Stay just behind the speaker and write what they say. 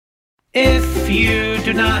If you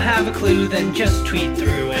do not have a clue, then just tweet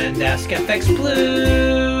through and ask FX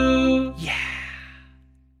Blue. Yeah.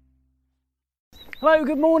 Hello,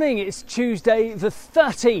 good morning. It's Tuesday the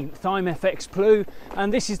 13th. I'm FX Blue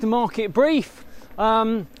and this is the market brief.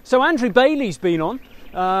 So Andrew Bailey's been on.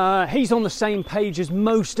 He's on the same page as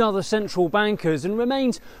most other central bankers and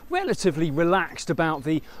remains relatively relaxed about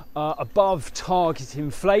the above target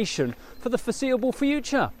inflation for the foreseeable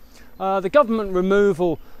future. The government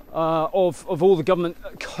removal of all the government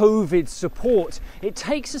COVID support, it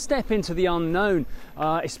takes a step into the unknown,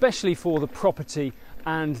 especially for the property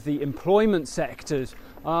and the employment sectors.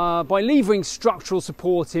 By leaving structural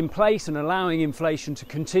support in place and allowing inflation to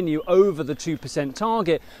continue over the 2%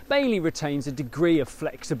 target, Bailey retains a degree of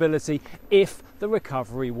flexibility if the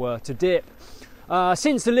recovery were to dip.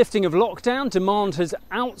 Since the lifting of lockdown, demand has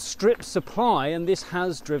outstripped supply and this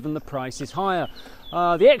has driven the prices higher.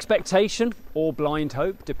 The expectation, or blind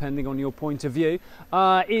hope, depending on your point of view,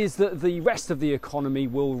 is that the rest of the economy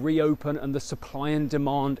will reopen and the supply and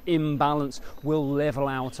demand imbalance will level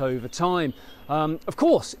out over time. Of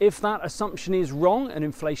course, if that assumption is wrong and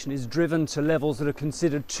inflation is driven to levels that are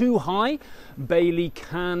considered too high, Bailey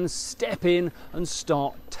can step in and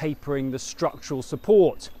start tapering the structural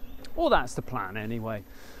support. Or that's the plan anyway.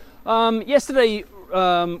 Yesterday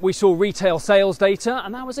we saw retail sales data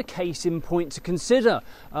and that was a case in point to consider.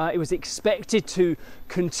 It was expected to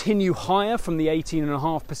continue higher from the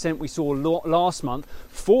 18.5% we saw last month.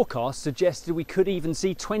 Forecasts suggested we could even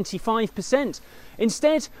see 25%.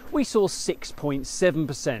 Instead, we saw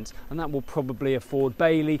 6.7%, and that will probably afford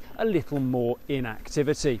Bailey a little more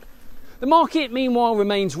inactivity. The market, meanwhile,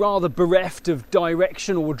 remains rather bereft of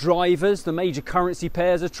direction or drivers. The major currency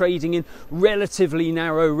pairs are trading in relatively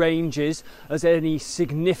narrow ranges, as any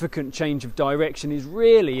significant change of direction is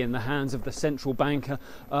really in the hands of the central banker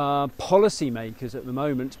policymakers at the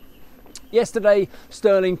moment. Yesterday,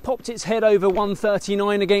 sterling popped its head over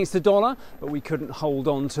 139 against the dollar, but we couldn't hold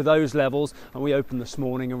on to those levels, and we opened this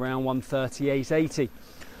morning around 138.80.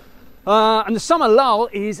 And the summer lull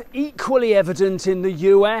is equally evident in the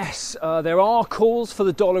US. There are calls for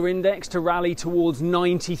the dollar index to rally towards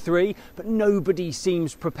 93, but nobody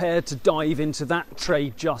seems prepared to dive into that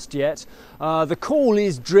trade just yet. The call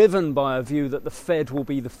is driven by a view that the Fed will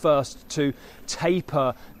be the first to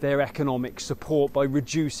taper their economic support by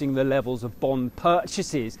reducing the levels of bond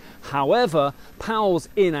purchases. However, Powell's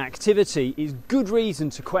inactivity is good reason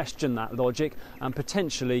to question that logic, and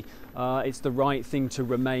potentially it's the right thing to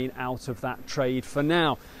remain out of that trade for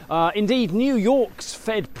now. Indeed, New York's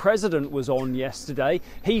Fed president was on yesterday.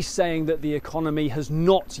 He's saying that the economy has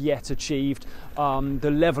not yet achieved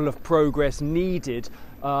the level of progress needed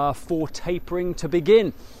for tapering to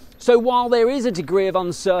begin. So while there is a degree of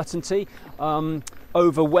uncertainty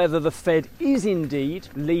over whether the Fed is indeed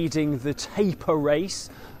leading the taper race,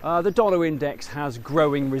 the dollar index has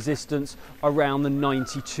growing resistance around the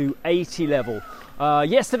 92.80 level.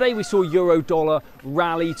 Yesterday we saw euro dollar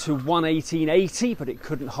rally to 118.80, but it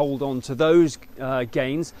couldn't hold on to those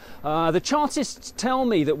gains. The chartists tell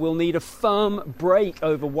me that we'll need a firm break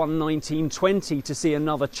over 119.20 to see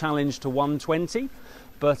another challenge to 120.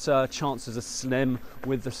 But chances are slim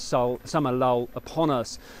with the summer lull upon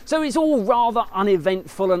us. So it's all rather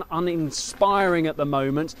uneventful and uninspiring at the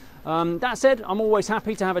moment. That said, I'm always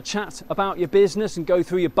happy to have a chat about your business and go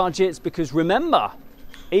through your budgets, because remember,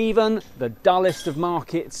 even the dullest of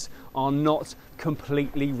markets are not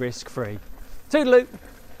completely risk-free. Toodaloo!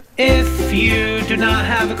 If you do not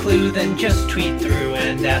have a clue, then just tweet through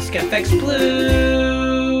and ask FX Blue.